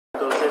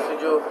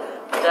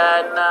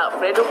Dan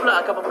Fredo pula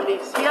akan memilih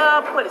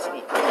siapa di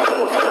sini.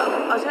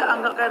 Saya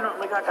anggapkan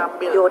mereka akan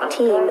ambil Your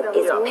team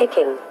is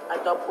picking.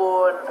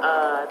 ataupun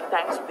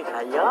tank seperti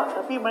Kaya,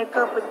 tapi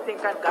mereka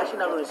pentingkan Gashin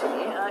lalu di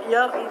sini.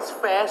 Ya, it's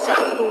fair,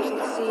 satu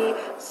sisi,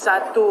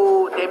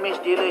 satu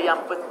damage dealer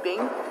yang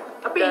penting.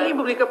 Tapi ini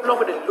memberikan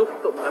peluang pada Louvre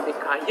untuk mengambil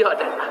Kaya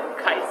dan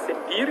Akai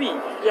sendiri.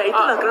 Ya,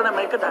 itulah kerana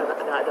mereka dah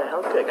ada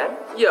Helker kan.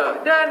 Ya,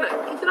 dan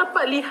kita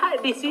dapat lihat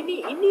di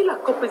sini,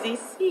 inilah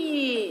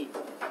komposisi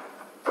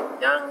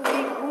yang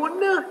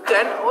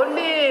digunakan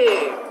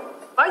oleh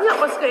banyak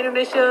pasukan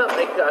Indonesia.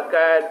 Mereka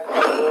akan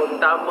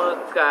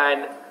mengutamakan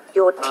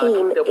Your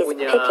team kita is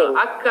punya picking.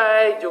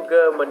 Akai,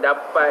 juga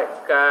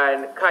mendapatkan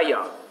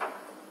Kaya.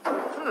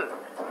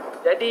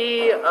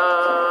 Jadi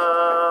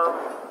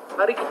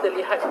mari kita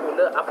lihat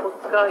pula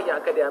apakah yang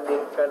akan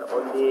diambilkan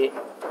oleh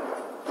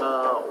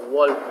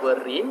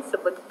Wolverine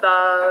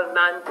sebentar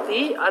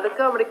nanti.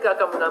 Adakah mereka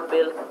akan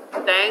mengambil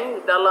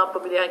tank dalam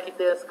pemilihan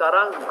kita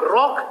sekarang?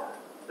 Grok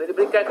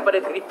diberikan kepada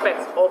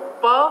Gripex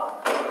Opa.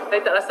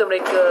 Saya tak rasa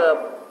mereka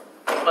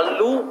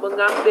perlu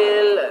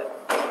mengambil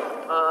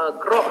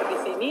Grok di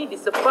sini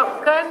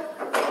disebabkan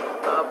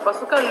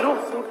pasukan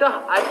Louvre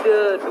sudah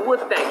ada 2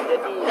 tank,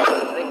 jadi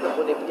mereka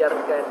boleh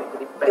biarkan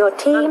Gripex Your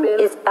team ambil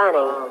is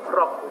banning.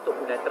 Grok untuk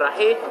pilihan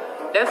terakhir,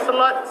 dan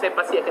slot saya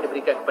pasti akan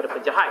diberikan kepada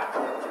penjahat.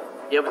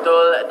 Ya,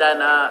 betul. Dan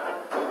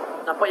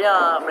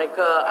nampaknya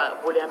mereka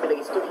boleh ambil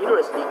lagi satu hero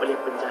dari sini oleh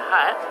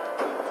penjahat.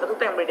 Satu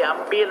tank boleh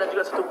diambil dan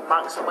juga satu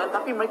marksman,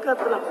 tapi mereka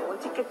telah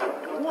menguncikan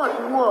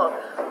kedua-dua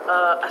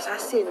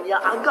assassin yang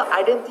agak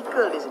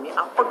identical di sini.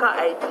 Apakah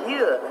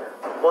idea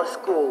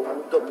Bosskur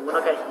untuk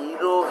menggunakan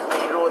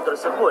hero-hero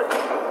tersebut?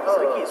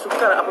 Sedikit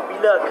sukar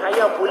apabila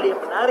Kaya boleh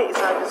menarik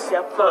sahaja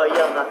siapa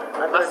yang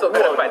masuk ke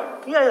hadapan.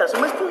 Ya,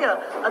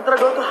 semestinya antara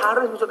dua tu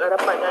harus masuk ke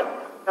hadapan, dan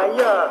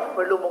Kaya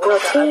perlu Your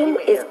menggunakan team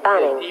ultimate is dia.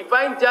 banning.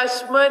 Divine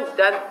Judgment,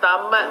 dan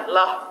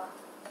tamatlah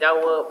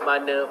nyawa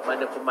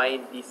mana pemain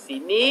di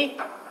sini.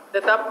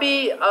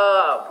 Tetapi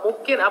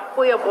mungkin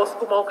apa yang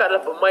Bosskur mahukan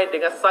adalah bermain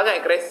dengan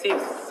sangat agresif,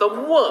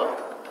 semua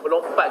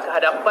melompat ke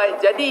hadapan.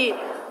 Jadi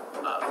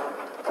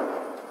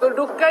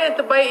kedudukan yang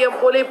terbaik yang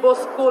boleh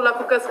Bosskur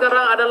lakukan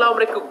sekarang adalah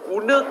mereka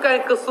gunakan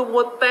ke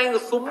semua tank,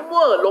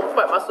 semua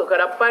lompat masuk ke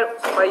hadapan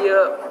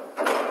supaya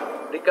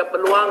berikan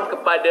peluang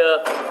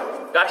kepada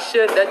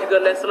Gashin dan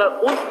juga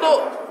Lancelot untuk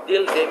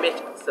deal damage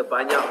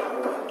sebanyak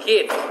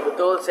mungkin.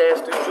 Betul, saya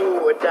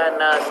setuju,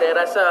 dan saya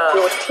rasa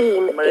Your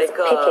team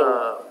mereka is picking.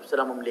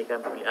 sedang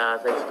memilihkan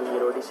salah satu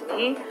hero di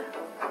sini.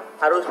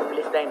 Harus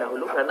memilih tank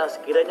dahulu kerana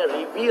sekiranya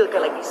revealkan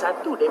lagi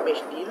satu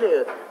damage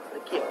dealer,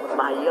 sedikit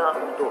berbahaya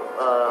untuk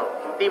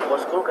tim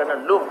Bosskur, kerana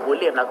Louvre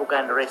boleh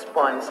melakukan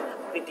response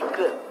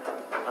critical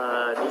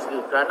di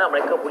sini kerana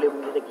mereka boleh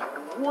memilih lagi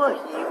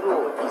 2 hero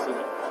di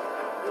sini.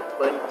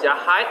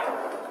 Penjahat,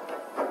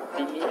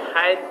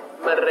 pilihan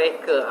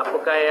mereka,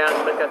 apakah yang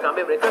mereka akan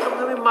ambil? Mereka akan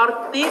mengambil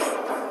Martis.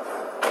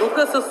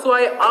 Juga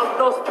sesuai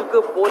Aldos, juga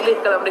boleh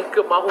kalau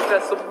mereka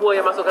mahukan semua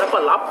yang masuk ke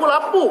hadapan.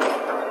 Lapu-lapu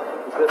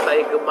juga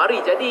saya gemari.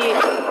 Jadi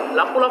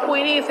lapu-lapu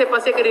ini saya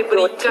pasti akan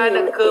diberikan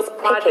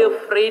kepada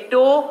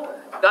Fredo.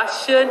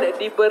 Gashin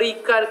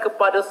diberikan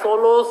kepada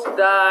Solos,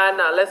 dan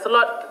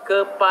Lancelot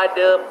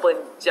kepada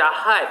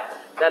penjahat.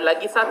 Dan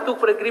lagi satu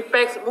kepada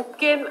Gripex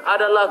mungkin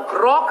adalah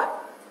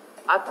Grok,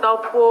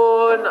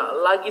 ataupun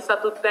lagi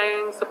satu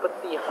tank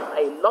seperti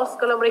High Loss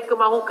kalau mereka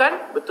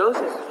mahukan. Betul,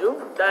 saya setuju.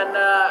 Dan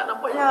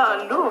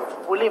nampaknya Louvre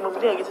boleh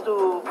memilih lagi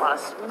satu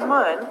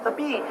marksman,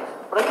 tapi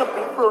mereka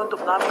prefer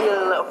untuk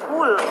mengambil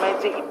full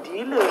magic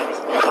dealer di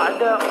sini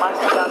pada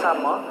masa yang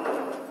sama,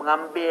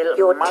 mengambil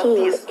Your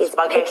Martis team is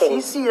sebagai picking.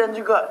 sisi dan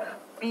juga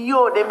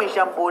pure damage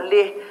yang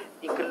boleh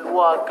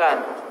dikeluarkan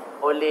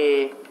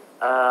oleh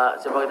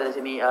sebagai tadi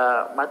sini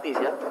Martis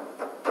ya.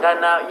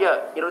 Dan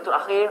ya, hero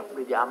terakhir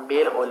boleh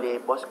diambil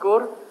oleh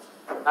Bosskur.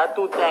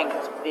 Satu tank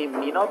seperti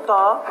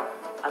Minotaur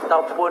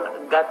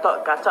ataupun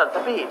Gatot Kaca,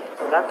 tapi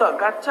Gatot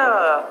Kaca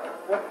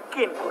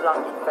mungkin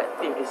kurang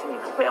efektif di sini.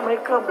 Supaya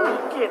mereka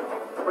mungkin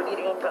pergi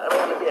dengan ke arah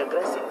yang lebih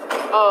agresif.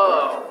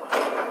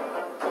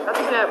 Tapi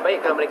sebenarnya baik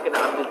kalau mereka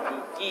nak ambil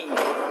gigi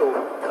untuk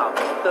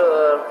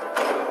counter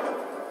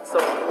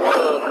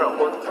semua crowd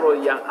control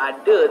yang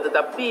ada.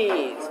 Tetapi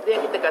seperti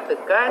yang kita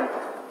katakan,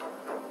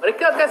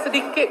 mereka akan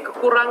sedikit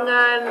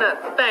kekurangan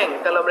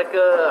tank kalau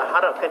mereka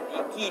harapkan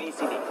gigi di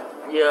sini.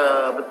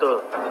 Ya,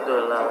 betul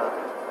lah.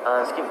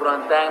 Sikit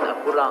kurang tank,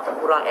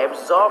 kurang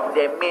absorb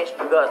damage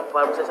juga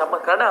pada masa sama,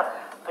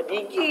 kerana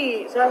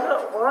Digi, saya rasa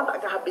orang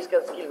tak akan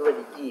habiskan skill kepada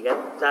Digi kan.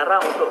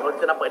 Jarang untuk kalau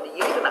kita nampak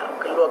Digi, kita nak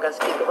keluarkan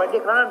skill kepada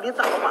dia kerana dia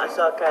tak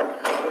memaksakan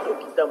untuk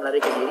kita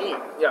melarikan diri.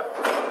 Ya.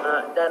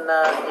 Dan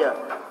ya,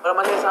 pada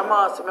masa yang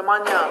sama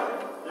sememangnya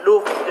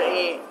Louvre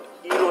mempunyai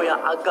hero yang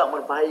agak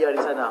berbahaya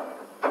di sana.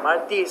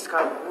 Martis,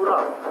 Kagura,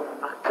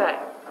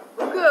 Akad.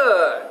 Juga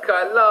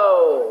kalau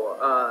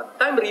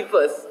time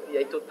reverse,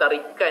 iaitu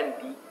tarikan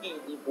DE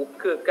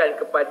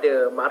dibukakan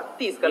kepada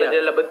Martis, kalau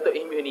dia dalam bentuk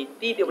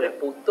immunity, dia boleh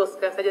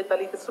putuskan saja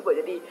tali tersebut.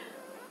 Jadi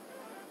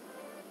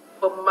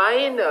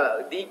pemain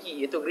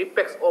DE iaitu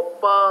Gripex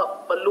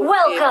Opa perlu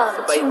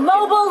Welcome to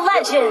Mobile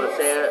Legends.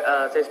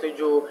 Saya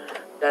setuju.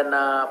 Dan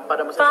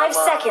pada masa 5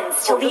 seconds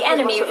till the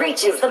enemy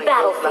reaches the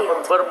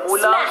battlefield.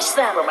 Bermula Smash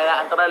them.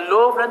 permainan antara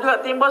Louvre dan juga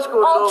tim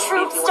Bosskur. All Louvre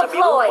troops tim warna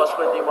biru, deployed.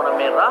 Bosskur tim warna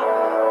merah.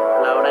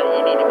 Lawanan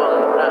ini dibawa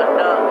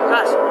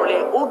khas oleh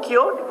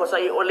Ukyo,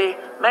 dikuasai oleh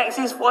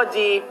Maxis 4G.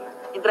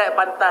 Internet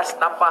pantas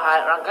tanpa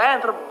rangkaian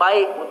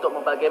terbaik untuk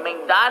membagi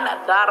gaming dan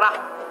darah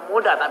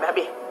muda tak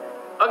habis-habis.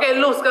 Okey,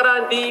 Louvre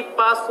sekarang di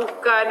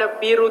pasukan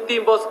biru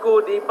tim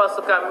Bosskur, di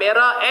pasukan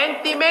merah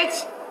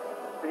anti-match.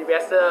 Seperti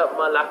biasa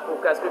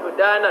melakukan sprint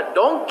dan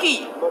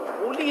Donkey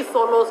membuli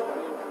Solos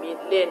di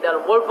mid lane dan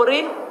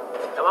Wolverine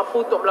tak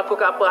mampu untuk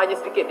melakukan apa, hanya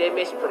sedikit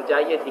damage,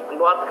 berjaya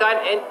dikeluarkan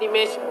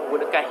anti-match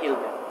menggunakan heal.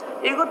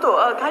 Goto,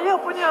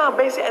 Kaya punya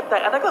basic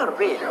attack adakah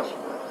range?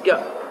 Ya,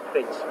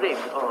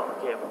 range. Oh,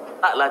 okey.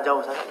 Taklah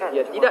jauh sangat kan?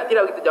 Ya,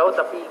 tidak begitu jauh,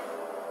 tapi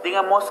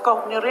dengan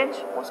Moskow punya range,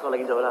 Moskow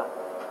lagi jauh lah.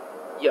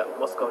 ya,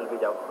 Moskow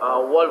lebih jauh.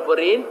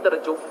 Wolverine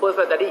terjumpa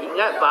tadi,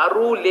 ingat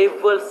baru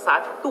level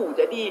 1.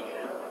 Jadi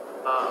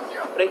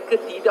mereka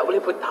tidak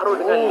boleh bertaruh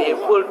dengan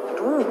level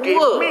 2.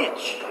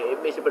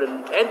 Damage daripada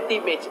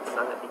anti-match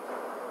sangat tinggi.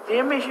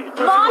 Damage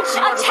itu Launch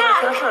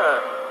attack.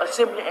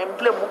 Saya punya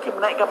emblem mungkin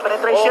menaikkan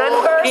penetration.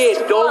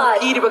 Okey,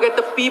 Donkey di bahagian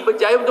tepi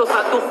berjaya untuk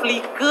satu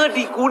flicker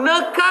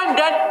digunakan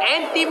dan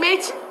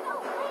anti-match.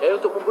 Dan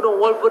untuk membunuh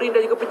Wolverine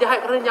dan juga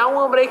penjahat kerana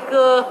nyawa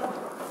mereka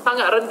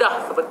sangat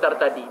rendah sebentar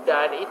tadi.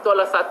 Dan itu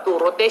adalah satu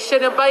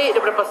rotation yang baik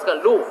daripada pasukan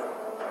Louvre.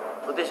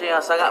 Rotation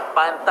yang sangat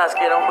pantas.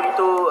 Namun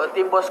begitu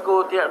tim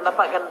Bosskur tidak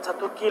mendapatkan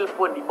satu kill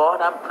pun di bawah.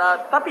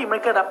 Tapi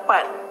mereka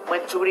dapat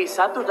mencuri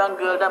satu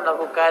jungle dan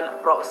melakukan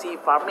proxy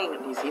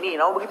farming di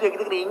sini. Namun begitu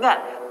kita kena ingat,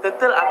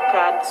 turtle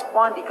akan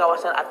spawn di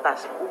kawasan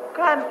atas,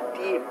 bukan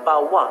di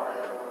bawah.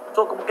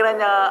 So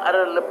kemungkinannya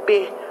ada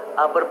lebih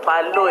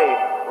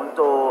berbaloi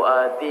untuk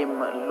tim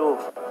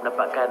Louvre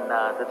mendapatkan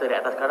turtle di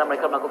atas kerana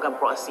mereka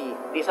melakukan proxy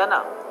di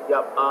sana.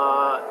 Yap,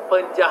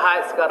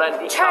 penjahat sekarang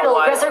Turtle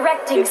dikawal.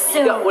 resurrecting Dia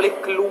tidak soon. boleh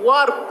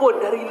keluar pun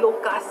dari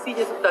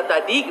lokasinya sebentar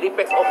tadi.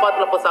 Gripex Opa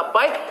telah pun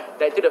sampai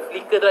dan itu dah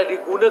flicker telah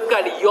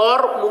digunakan.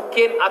 Yor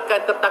mungkin akan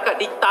tertangkap,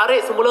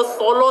 ditarik semula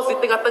Solos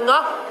di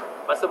tengah-tengah.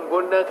 Lepas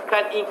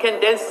menggunakan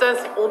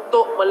incandescence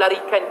untuk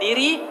melarikan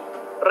diri.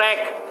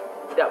 Rack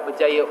tidak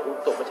berjaya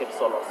untuk mencari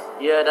Solos.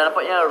 Ya, dan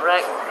nampaknya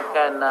Rack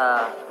akan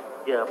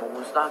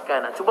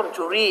memusnahkan, cuba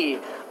mencuri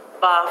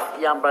buff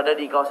yang berada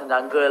di kawasan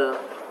jungle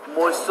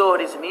musuh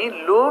di sini.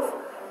 Louvre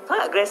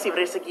sangat agresif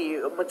dari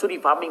segi mencuri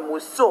farming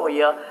musuh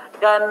ya,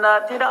 dan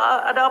tidak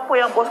ada apa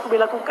yang Bosskur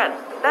boleh lakukan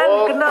dan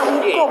kena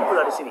hukum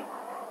pula di sini.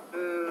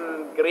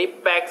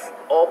 Gripex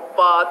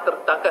Opa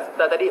tertangkap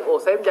sebentar tadi.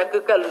 Saya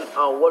menjagakan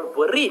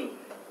Wolverine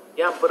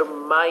yang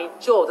bermain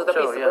Cho,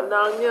 tetapi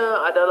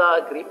sebenarnya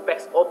adalah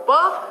Gripex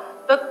Opa.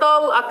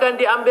 Turtle akan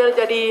diambil,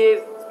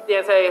 jadi seperti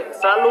yang saya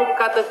selalu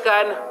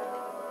katakan,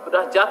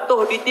 sudah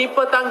jatuh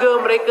ditimpa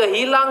tangga. Mereka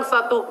hilang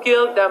satu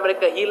kill dan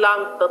mereka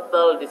hilang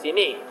Turtle di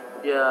sini.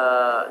 Ya,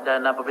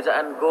 dan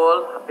perbezaan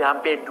gol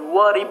hampir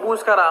 2000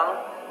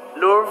 sekarang.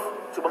 Louvre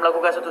cuba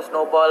melakukan satu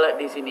snowball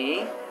di sini.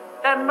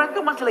 Dan mereka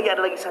masih lagi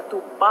ada lagi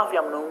satu buff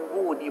yang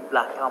menunggu di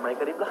belakang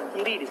mereka, di belah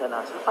kiri di sana.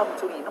 Selepas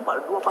mencuri,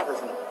 nampak ada 2 buff di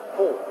sini.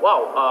 Oh,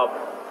 wow.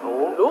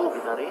 Louvre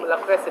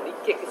melakukan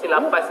sedikit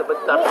kesilapan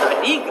sebentar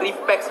tadi.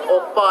 Gripex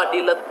Opa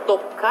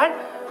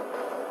diletupkan.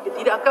 Dia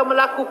tidak akan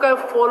melakukan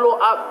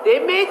follow up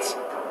damage.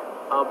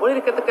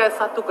 Boleh dikatakan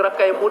satu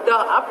gerakan yang mudah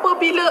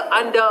apabila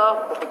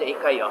anda mempunyai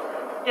kaya.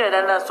 Ya,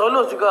 dan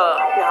Solos juga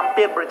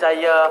hampir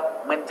berjaya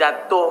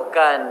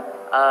menjatuhkan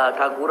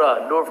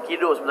Kagura, Louvre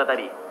Kido sebentar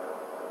tadi.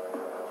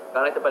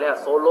 Sekarang kita lihat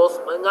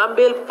Solos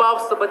mengambil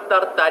buff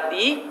sebentar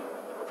tadi.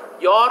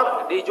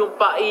 Yor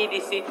dijumpai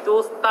di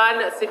situ, stun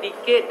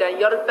sedikit dan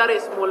Yor tarik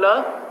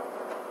semula.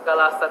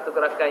 Kalah satu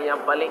gerakan yang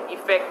paling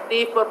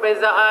efektif.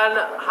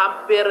 Perbezaan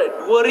hampir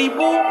 2000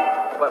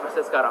 buat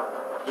masa sekarang.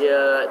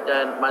 Ya,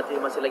 dan masih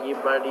lagi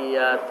berada di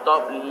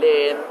top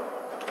lane.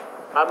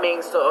 Farming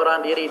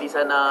seorang diri di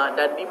sana.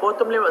 Dan di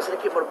bottom lane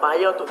sedikit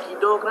berbahaya untuk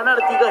Kido kerana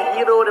ada 3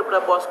 hero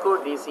daripada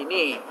Bosskur di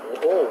sini.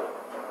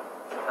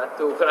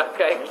 Satu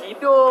gerakan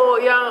Kido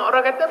yang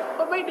orang kata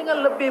bermain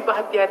dengan lebih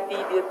berhati-hati.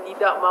 Dia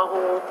tidak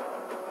mahu,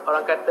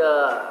 orang kata,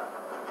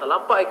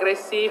 terlampau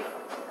agresif.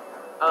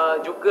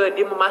 Juga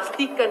dia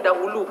memastikan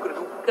dahulu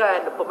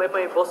kedudukan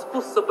pemain-pemain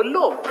Bosskur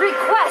sebelum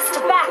Request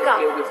backup.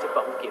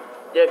 secepat mungkin.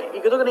 Ya,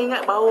 kita tu kena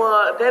ingat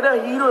bahawa tiada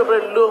hero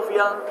daripada Louvre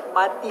yang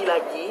mati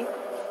lagi.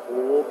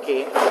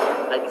 Okey,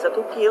 lagi satu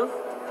kill.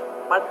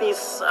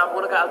 Martis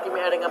menggunakan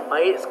ultimate dengan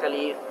baik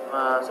sekali.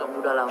 Sangat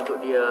mudahlah untuk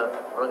dia,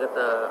 orang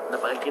kata,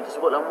 dapatkan kill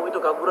tersebut. Namun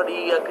itu Kagura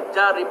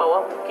dikejar di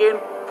bawah. Mungkin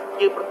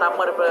kill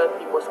pertama daripada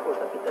tim Bosskur,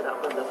 tapi tak ada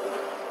apa yang berlaku.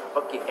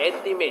 Okey,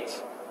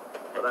 anti-match.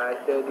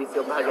 Berada di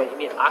sebahagian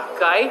ini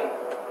Akai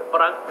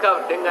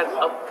perangkap dengan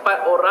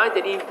 4 orang.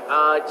 Jadi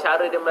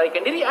cara dia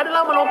melarikan diri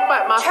adalah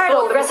melompat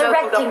masuk.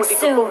 Sudah pun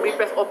dikepung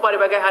Gripex Opa di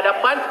bahagian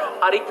hadapan.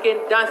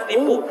 Hurricane Dance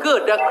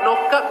dibuka dan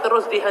knock-up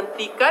terus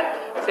dihentikan.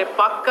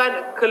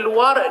 Sepakan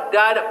keluar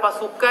dan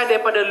pasukan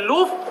daripada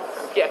Louvre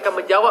akan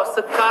menjawab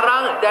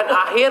sekarang. Dan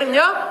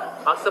akhirnya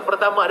masa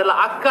pertama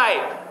adalah Akai.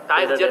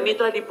 Time journey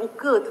telah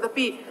dibuka,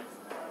 tetapi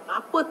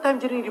Apa time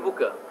journey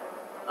dibuka?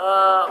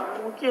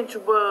 Mungkin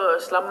cuba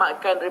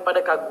selamatkan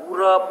daripada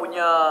Kagura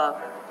punya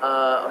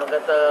orang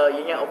kata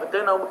yang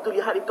overturn. Betul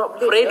lihat di top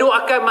lane. Fredo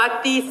akan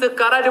mati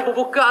sekarang dia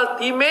membuka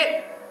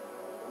ultimate.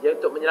 Dia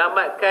untuk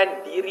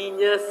menyelamatkan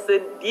dirinya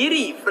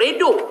sendiri.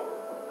 Fredo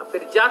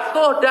hampir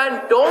jatuh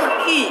dan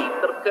Donkey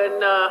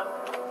terkena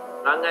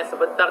serangan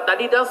sebentar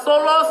tadi dan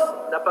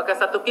Solos dapatkan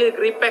satu kill.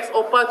 Gripex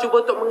Opa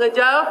cuba untuk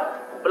mengejar.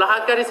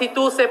 Belahangkan di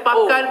situ,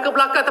 sepakan ke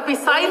belakang tapi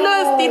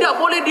Silence tidak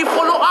boleh di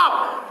follow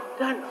up.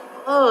 Dan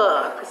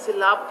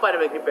kesilapan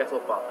dari Gripex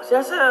Opa.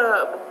 Saya rasa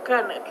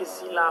bukan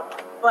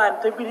kesilapan,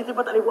 tapi dia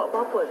tiba tak boleh buat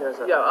apa-apa saya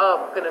rasa. Ya,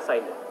 kena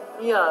Silence.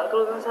 Ya,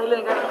 kalau kena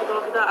silent kan,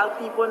 kalau kita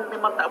ulti pun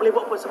memang tak boleh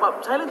buat apa sebab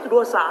silent tu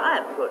 2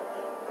 saat kot.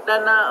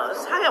 Dan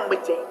sangat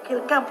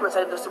menjengkelkan pula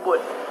silent tersebut.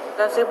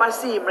 Dan saya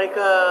pasti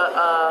mereka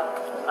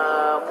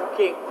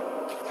mungkin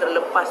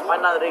terlepas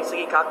pandang dari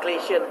segi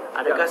calculation.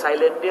 Adakah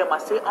silent dia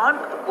masih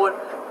on ataupun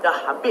dah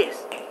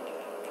habis.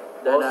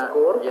 Dan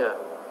Bosskur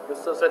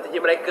susun strategi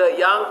mereka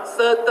yang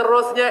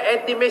seterusnya.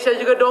 Anti-Mage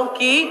juga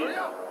Donkey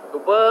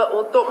cuba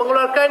untuk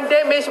mengeluarkan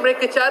damage.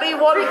 Mereka cari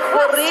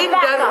Wolverine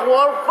dan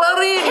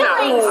Wolverine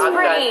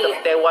akan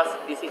tertewas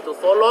di situ.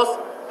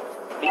 Solos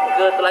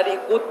Mika telah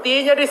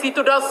diikutinya di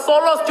situ dan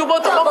Solos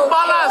cuba untuk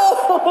membalas.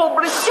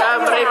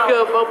 Dan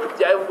mereka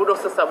berjaya membunuh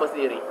sesama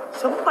sendiri.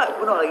 Sempat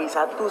bunuh lagi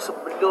satu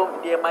sebelum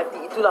dia mati.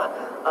 Itulah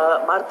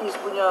Martis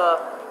punya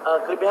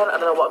kelebihan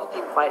adalah waktu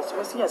team fight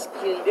semestinya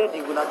skill dia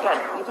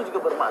digunakan. Itu juga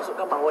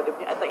bermaksudkan bahawa dia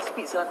punya attack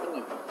speed sangat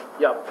tinggi.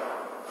 Yup.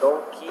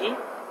 Donkey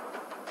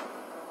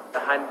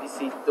tahan di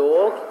situ.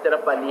 Kita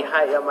dapat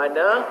lihat yang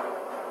mana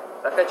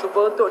akan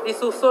cuba untuk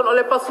disusun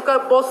oleh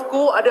pasukan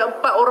Bosskur. Ada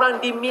 4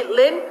 orang di mid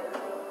lane,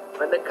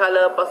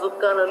 manakala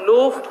pasukan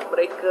Louvre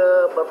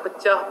mereka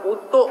berpecah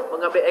untuk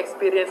mengambil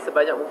experience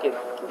sebanyak mungkin.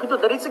 Betul,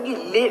 dari segi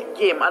late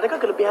game adakah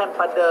kelebihan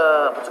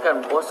pada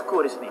pasukan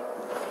Bosskur di sini?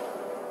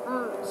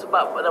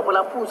 Sebab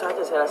lampu-lampu sahaja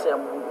saya rasa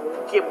yang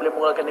mungkin boleh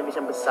mengeluarkan damage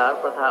yang besar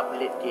pada tahap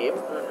late game.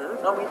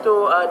 Namun itu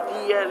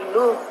di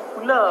Louvre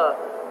pula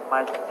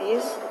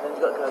Martis dan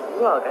juga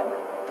Kagura kan.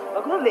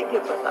 Kagura late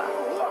game tak?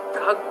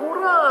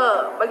 Kagura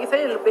bagi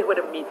saya lebih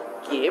pada mid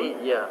game.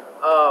 Ya.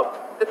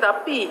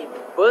 Tetapi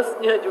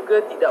burstnya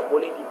juga tidak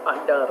boleh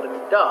dipandang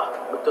rendah.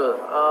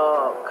 Betul.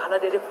 Kalau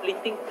dia ada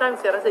fleeting time,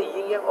 saya rasa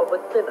Ying yang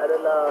overturn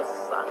adalah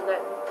sangat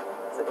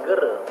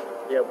segera.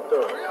 Ya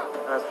betul.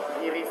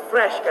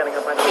 Di-refreshkan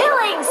dengan pandai.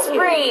 Killing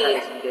spree.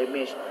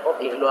 Damage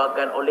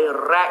dikeluarkan oleh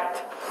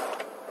Racked.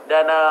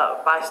 Dan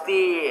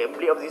pasti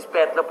Blade of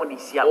Despair telah pun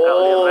disiapkan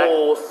oleh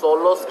Racked.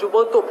 Solos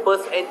cuba untuk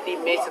burst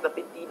anti-mage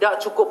tetapi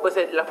tidak cukup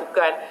burst yang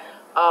dilakukan.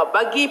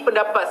 Bagi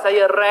pendapat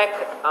saya,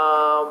 Rack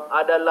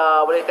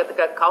adalah boleh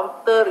dikatakan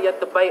counter yang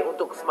terbaik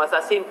untuk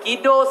semasa scene.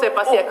 Kido saya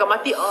pasti akan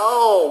mati.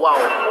 Wow.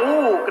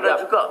 Kena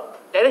juga.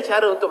 Tak ada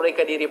cara untuk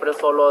mereka diri pada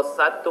Solos.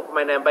 Satu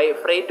permainan yang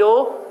baik.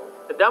 Fredo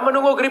sedang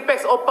menunggu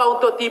Gripex Opa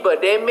untuk tiba.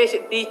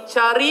 Damage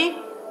dicari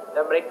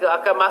dan mereka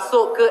akan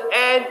masuk ke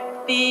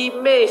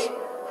anti-mage.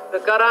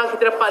 Sekarang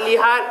kita dapat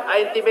lihat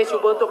anti-mage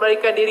cuba untuk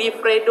melarikan diri.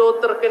 Fredo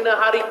terkena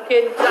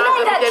Hurricane Dance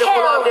dan menjadi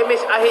follow-up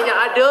damage akhirnya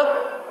ada.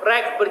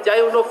 Rack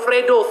berjaya untuk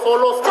Fredo.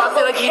 Solos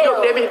masih lagi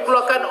hidup. Damage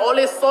dikeluarkan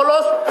oleh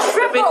Solos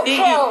lebih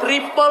tinggi.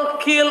 Triple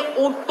kill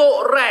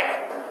untuk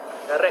Rack.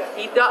 Dan Rack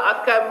tidak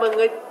akan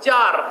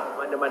mengejar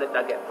mana-mana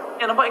target.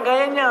 Yang nampak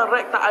gayanya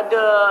Rack tak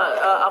ada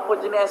apa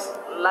jenis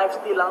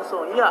lifesteal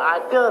langsung. Ya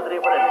ada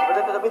daripada ini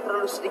sebenarnya, tetapi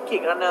terlalu sedikit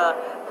kerana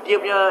dia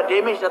punya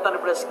damage datang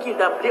daripada skill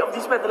dan Blade of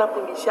Despair telah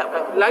pun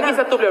disiapkan. Lagi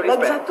satu Blade of Despair.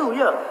 Lagi satu,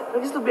 ya.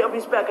 Lagi satu Blade of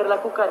Despair akan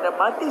dilakukan dan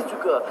Martis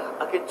juga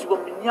akan cuba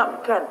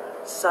menyiapkan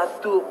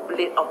satu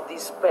Blade of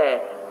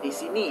Despair di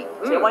sini.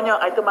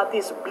 Semuanya item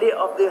Martis Blade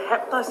of the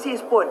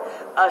Heptasis pun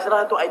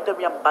salah satu item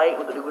yang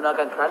baik untuk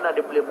digunakan kerana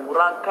dia boleh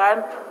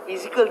mengurangkan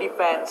physical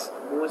defense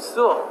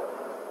musuh.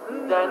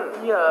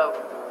 Dan ya,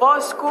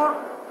 Bosskur,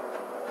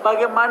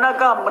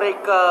 bagaimanakah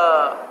mereka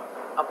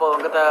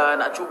orang kata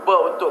nak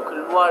cuba untuk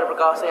keluar dari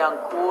kawasan yang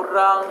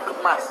kurang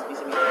kemas di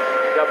sini?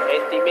 Jump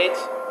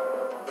anti-mage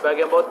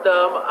bahagian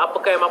bottom.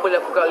 Apakah yang mampu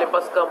dilakukan oleh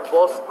pasukan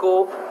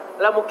Bosskur?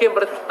 Mungkin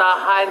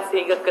bertahan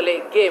sehingga ke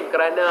late game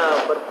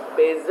kerana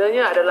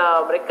berbezanya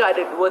adalah mereka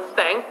ada 2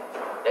 tank.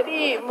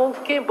 Jadi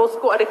mungkin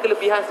Bosskur ada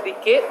kelebihan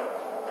sedikit.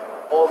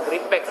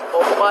 Gripex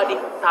Opa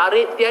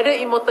ditarik, tiada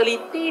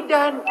immortality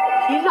dan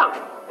hilang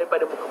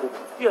daripada muka bumi.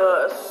 Ya,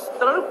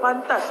 terlalu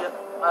pantas ya.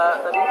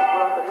 Tadi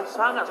kurang tadi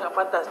sangat-sangat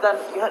pantas. Dan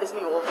lihat di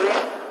sini Wolverine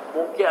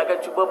mungkin akan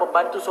cuba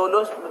membantu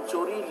Solos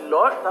mencuri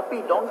Lord,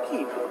 tapi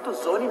Donkey betul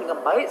zoning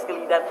dengan baik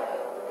sekali dan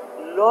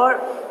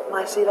Lord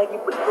masih lagi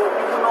penuh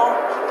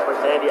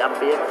percaya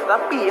diambil.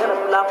 Tapi ya,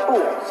 lampu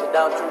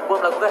sedang cuba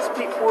melakukan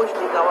split push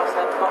di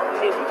kawasan top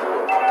lane itu.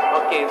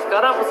 Okey,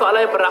 sekarang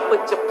persoalannya berapa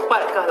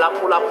cepatkah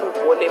lampu-lampu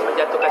boleh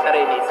menjatuhkan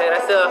turret ini? Saya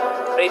rasa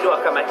Fredo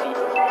akan mati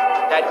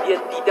dan dia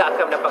tidak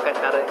akan mendapatkan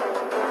turret.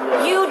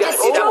 You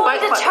destroyed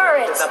the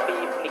turret. Tetapi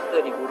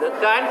flicker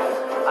digunakan,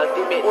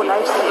 ultimate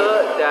dibuka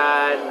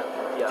dan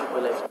Cuba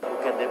live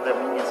dilakukan daripada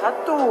minyak.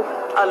 Satu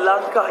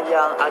langkah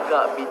yang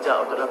agak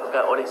bijak untuk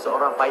dilakukan oleh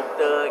seorang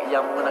fighter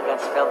yang menggunakan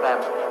spell bomb.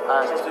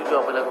 Saya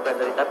setuju apa yang dilakukan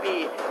tadi, tapi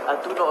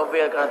to no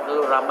avail kerana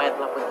terlalu ramai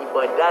telah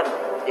tiba dan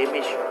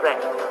damage rack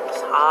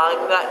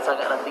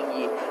sangat-sangatlah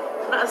tinggi.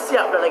 Nak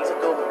siap dah lagi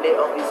satu Blade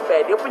of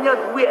Despair. Dia punya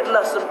duit adalah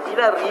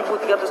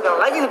 9,300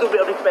 sekarang. Lagi satu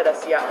Blade of Despair dah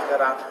siap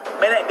sekarang.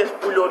 Main naik ke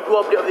 10, 2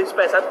 Blade of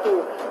Despair, 1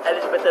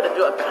 Elevator dan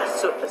juga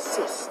kasut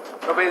assist.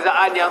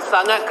 Perbezaan yang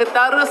sangat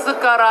ketara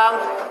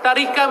sekarang.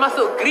 Tarikan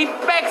masuk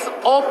Gripex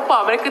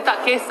Opa. Mereka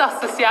tak kisah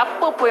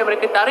sesiapa pun yang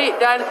mereka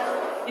tarik. Dan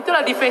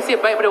itulah defensif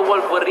baik pada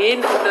Wolverine.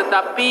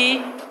 Tetapi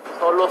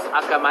Solos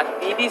akan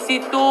mati di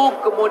situ.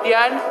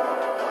 Kemudian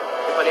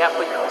kita lihat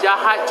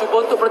penjahat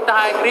cuba untuk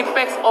bertahan.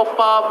 Gripex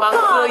Opa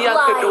mangsa yang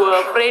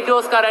kedua.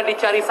 Fredo sekarang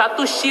dicari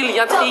satu shield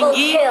yang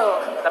tinggi.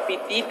 Tapi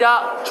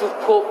tidak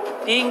cukup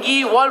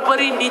tinggi.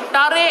 Wolverine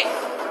ditarik.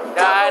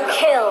 Dan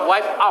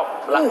wipe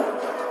out.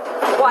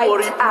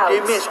 2,000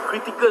 damage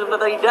critical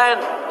sebentar tadi. Dan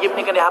game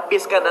ni akan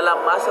dihabiskan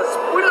dalam masa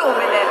 10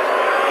 minit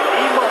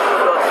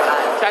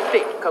 50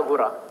 Cantik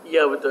Kagura.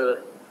 Ya betul.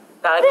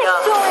 Tahniah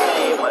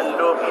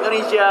maklum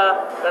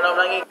Indonesia kerana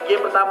menangi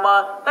game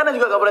pertama. Tahniah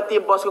juga kepada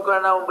tim Bosskur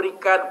kerana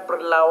memberikan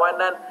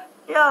perlawanan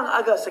yang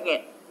agak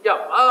sengit. Ya,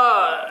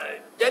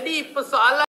 jadi persoalan